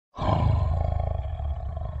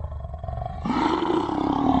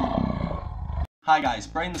Hi guys,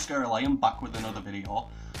 Brian the Scary Lion back with another video,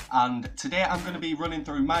 and today I'm going to be running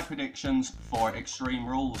through my predictions for Extreme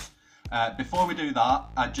Rules. Before we do that,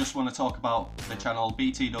 I just want to talk about the channel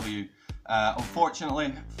BTW.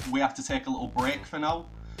 Unfortunately, we have to take a little break for now.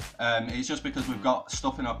 It's just because we've got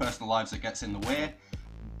stuff in our personal lives that gets in the way,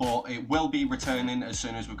 but it will be returning as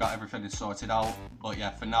soon as we've got everything sorted out. But yeah,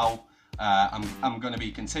 for now, I'm going to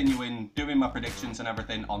be continuing doing my predictions and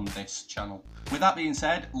everything on this channel. With that being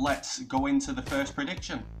said, let's go into the first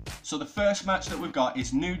prediction. So the first match that we've got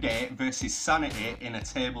is New Day versus Sanity in a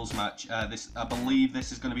tables match. I believe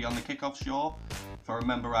this is going to be on the kickoff show. If I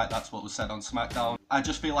remember right, that's what was said on SmackDown. I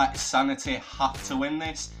just feel like Sanity have to win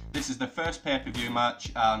this. This is the first pay-per-view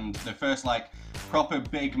match and the first proper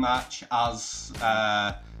big match as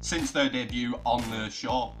since their debut on the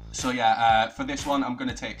show. So yeah, for this one, I'm going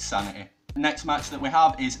to take Sanity. Next match that we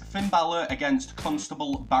have is Finn Balor against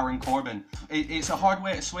Constable Baron Corbin. It's a hard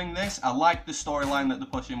way to swing this. I like the storyline that they're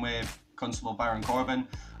pushing with Constable Baron Corbin.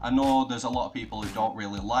 I know there's a lot of people who don't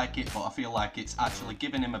really like it, but I feel like it's actually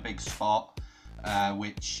giving him a big spot,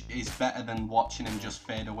 which is better than watching him just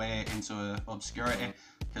fade away into obscurity,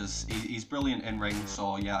 because he's brilliant in ring.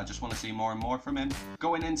 So yeah, I just want to see more and more from him.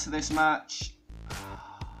 Going into this match,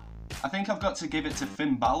 I think I've got to give it to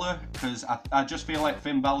Finn Balor, because I just feel like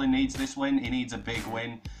Finn Balor needs this win. He needs a big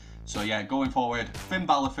win. So yeah, going forward, Finn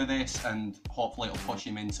Balor for this, and hopefully it'll push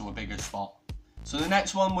him into a bigger spot. So the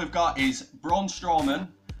next one we've got is Braun Strowman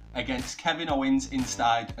against Kevin Owens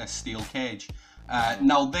inside a steel cage.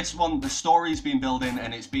 Now this one, the story's been building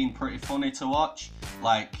and it's been pretty funny to watch.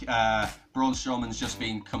 Braun Strowman's just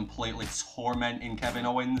been completely tormenting Kevin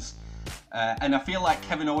Owens. And I feel like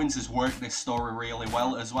Kevin Owens has worked this story really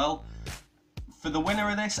well as well. For the winner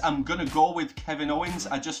of this, I'm going to go with Kevin Owens.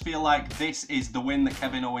 I just feel like this is the win that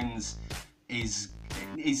Kevin Owens is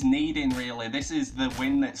needing, really. This is the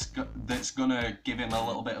win that's going to give him a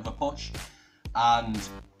little bit of a push. And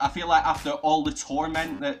I feel like after all the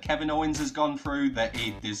torment that Kevin Owens has gone through, that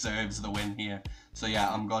he deserves the win here. So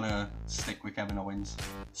yeah, I'm going to stick with Kevin Owens.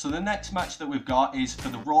 So the next match that we've got is for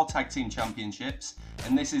the Raw Tag Team Championships.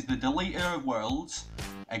 And this is the Deleter of Worlds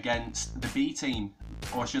against the B Team.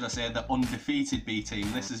 Or should I say the undefeated B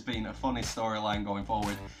Team. This has been a funny storyline going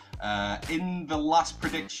forward. In the last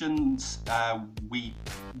predictions, we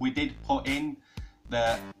did put in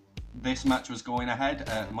that this match was going ahead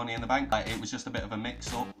at Money in the Bank. It was just a bit of a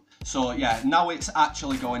mix-up. So yeah, now it's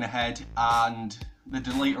actually going ahead, and the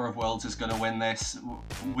Deleter of Worlds is going to win this.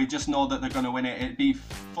 We just know that they're going to win it. It'd be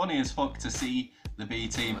funny as fuck to see the B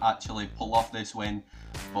Team actually pull off this win.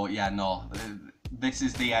 But yeah, no. This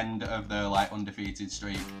is the end of the undefeated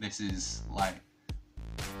streak. This is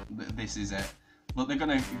it. But they're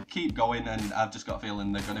going to keep going, and I've just got a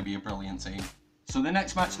feeling they're going to be a brilliant team. So the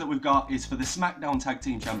next match that we've got is for the SmackDown Tag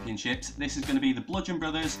Team Championships. This is going to be the Bludgeon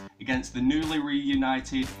Brothers against the newly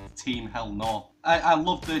reunited Team Hell No. I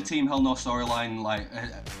loved the Team Hell No storyline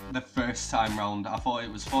the first time round. I thought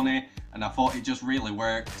it was funny, and I thought it just really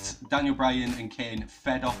worked. Daniel Bryan and Kane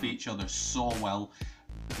fed off each other so well.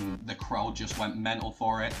 The crowd just went mental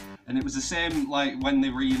for it, and it was the same when they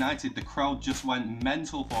reunited. The crowd just went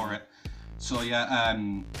mental for it. So yeah,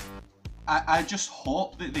 I just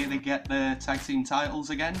hope that they get the tag team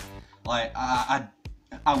titles again. I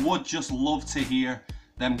would just love to hear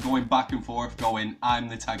them going back and forth, going, I'm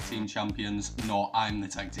the tag team champions, no, I'm the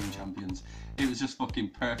tag team champions. It was just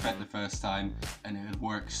fucking perfect the first time, and it would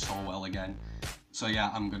work so well again. So yeah,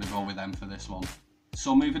 I'm gonna go with them for this one.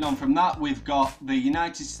 So moving on from that, we've got the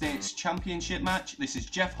United States Championship match. This is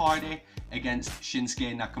Jeff Hardy against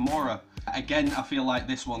Shinsuke Nakamura. Again, I feel like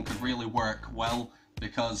this one could really work well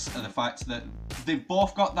because of the fact that they've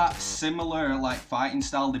both got that similar fighting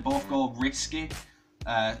style. They both go risky.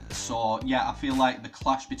 So yeah, I feel like the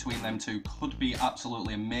clash between them two could be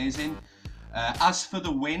absolutely amazing. As for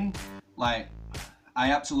the win, I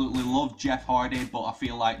absolutely love Jeff Hardy, but I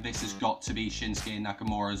feel like this has got to be Shinsuke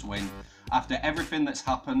Nakamura's win. After everything that's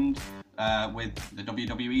happened with the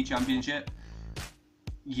WWE Championship,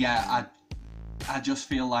 yeah, I just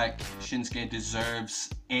feel like Shinsuke deserves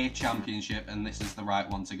a championship, and this is the right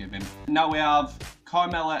one to give him. Now we have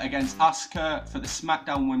Carmella against Asuka for the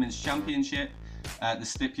SmackDown Women's Championship. The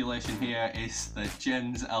stipulation here is that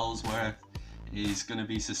James Ellsworth is going to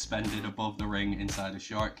be suspended above the ring inside a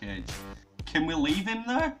shark cage. Can we leave him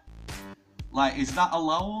there? Is that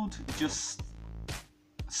allowed? Just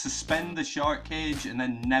suspend the shark cage and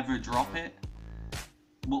then never drop it?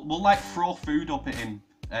 We'll throw food up at him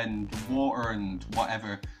and water and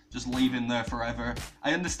whatever. Just leave him there forever.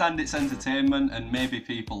 I understand it's entertainment and maybe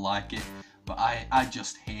people like it, but I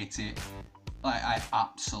just hate it. Like, I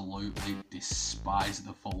absolutely despise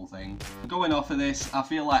the full thing. Going off of this, I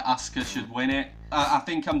feel like Asuka should win it. I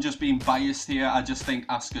think I'm just being biased here. I just think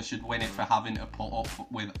Asuka should win it for having to put up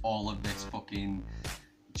with all of this fucking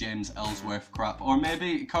James Ellsworth crap. Or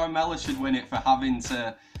maybe Carmella should win it for having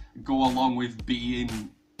to go along with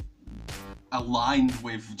being aligned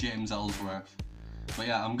with James Ellsworth. But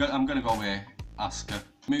yeah, I'm gonna go with Asuka.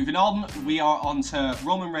 Moving on, we are on to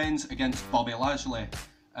Roman Reigns against Bobby Lashley.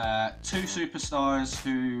 Two superstars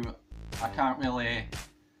who I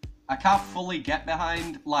can't fully get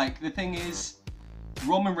behind. Like, the thing is,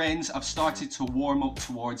 Roman Reigns, I've started to warm up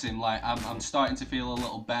towards him. Like, I'm starting to feel a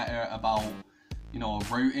little better about, you know,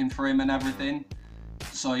 rooting for him and everything.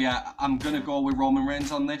 So yeah, I'm gonna go with Roman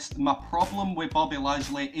Reigns on this. My problem with Bobby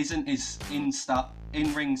Lashley isn't his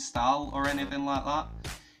in-ring style or anything like that.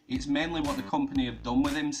 It's mainly what the company have done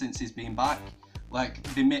with him since he's been back. Like,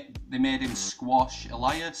 they made him squash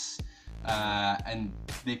Elias, and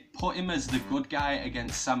they put him as the good guy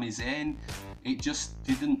against Sami Zayn. It just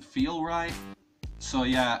didn't feel right. So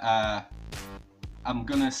yeah, I'm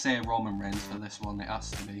gonna say Roman Reigns for this one. It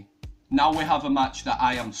has to be. Now we have a match that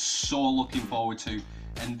I am so looking forward to,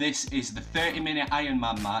 and this is the 30-minute Iron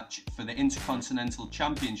Man match for the Intercontinental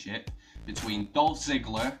Championship between Dolph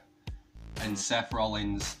Ziggler and Seth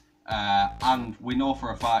Rollins. And we know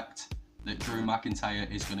for a fact that Drew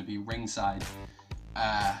McIntyre is going to be ringside.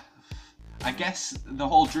 I guess the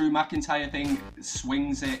whole Drew McIntyre thing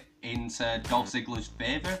swings it into Dolph Ziggler's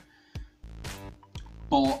favour,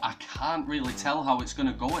 but I can't really tell how it's going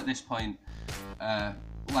to go at this point.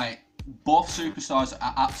 Like, both superstars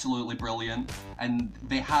are absolutely brilliant, and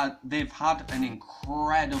they've had an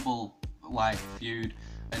incredible like feud,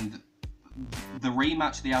 and the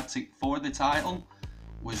rematch they had for the title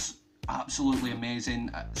was absolutely amazing.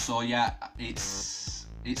 So yeah, it's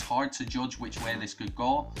hard to judge which way this could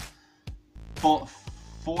go, but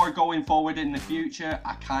for going forward in the future,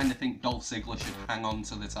 I kind of think Dolph Ziggler should hang on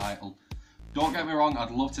to the title. Don't get me wrong, I'd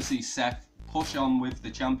love to see Seth push on with the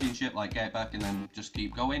championship, like get back and then just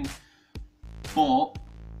keep going, but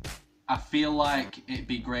I feel like it'd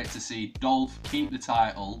be great to see Dolph keep the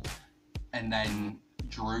title and then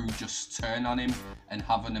Drew just turn on him and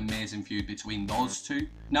have an amazing feud between those two.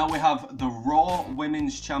 Now we have the Raw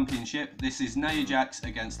Women's Championship. This is Nia Jax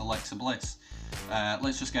against Alexa Bliss.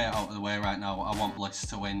 Let's just get it out of the way right now. I want Bliss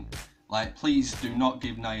to win. Like, please do not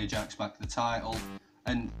give Nia Jax back the title.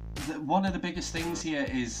 And one of the biggest things here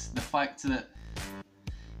is the fact that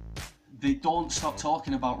they don't stop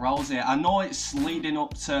talking about Rousey. I know it's leading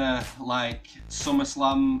up to like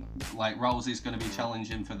SummerSlam, like Rousey's going to be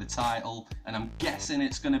challenging for the title, and I'm guessing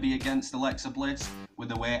it's going to be against Alexa Bliss with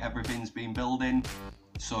the way everything's been building.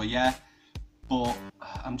 So yeah, but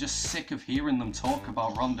I'm just sick of hearing them talk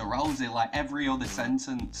about Ronda Rousey. Like, every other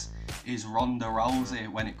sentence is Ronda Rousey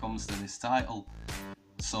when it comes to this title.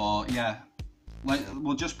 So yeah, like,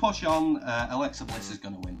 we'll just push on. Alexa Bliss is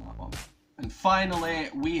going to win that one. And finally,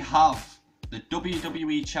 we have the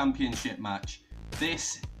WWE Championship match.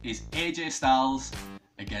 This is AJ Styles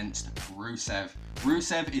against Rusev.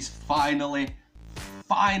 Rusev is finally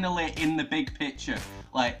in the big picture.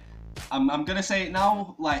 Like, I'm going to say it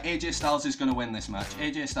now, like, AJ Styles is going to win this match.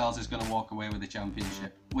 AJ Styles is going to walk away with the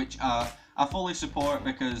championship, which I fully support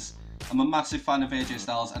because I'm a massive fan of AJ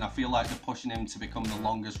Styles, and I feel like they're pushing him to become the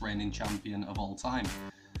longest reigning champion of all time.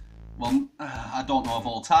 Well, I don't know of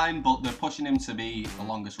all time, but they're pushing him to be the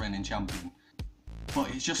longest reigning champion. But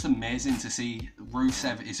it's just amazing to see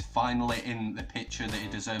Rusev is finally in the picture that he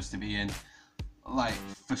deserves to be in. Like,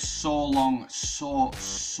 for so long, so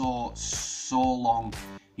long,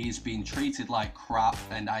 he's been treated like crap,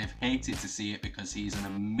 and I've hated to see it because he's an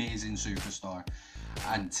amazing superstar.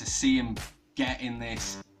 And to see him get in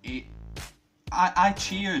this, I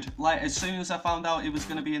cheered. Like, as soon as I found out he was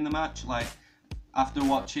going to be in the match, like, after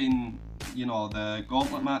watching, you know, the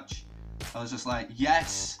gauntlet match, I was just like,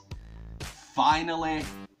 yes, finally.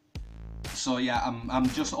 So yeah, I'm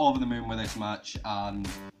just over the moon with this match, and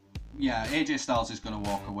yeah, AJ Styles is going to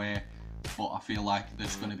walk away, but I feel like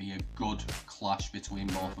there's going to be a good clash between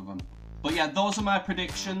both of them. But yeah, those are my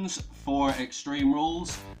predictions for Extreme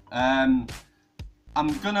Rules. I'm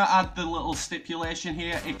going to add the little stipulation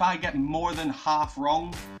here. If I get more than half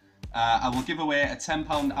wrong, I will give away a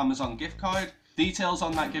 £10 Amazon gift card. Details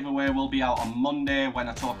on that giveaway will be out on Monday when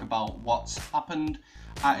I talk about what's happened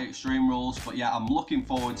at Extreme Rules. But yeah, I'm looking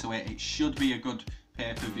forward to it. It should be a good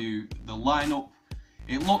pay-per-view. The lineup,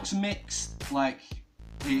 it looks mixed. Like,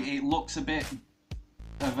 it looks a bit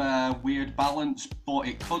of a weird balance, but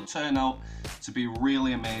it could turn out to be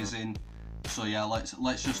really amazing. So yeah,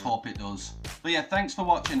 let's just hope it does. But yeah, thanks for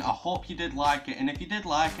watching. I hope you did like it, and if you did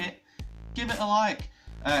like it, give it a like.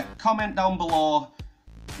 Comment down below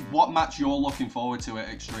what match you're looking forward to at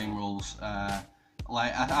Extreme Rules. I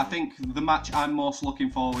think the match I'm most looking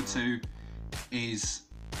forward to is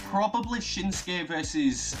probably Shinsuke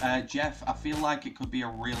versus Jeff. I feel like it could be a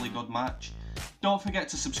really good match. Don't forget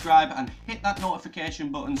to subscribe and hit that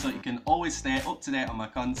notification button so you can always stay up to date on my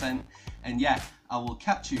content. And yeah, I will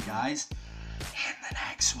catch you guys in the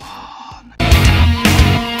next one.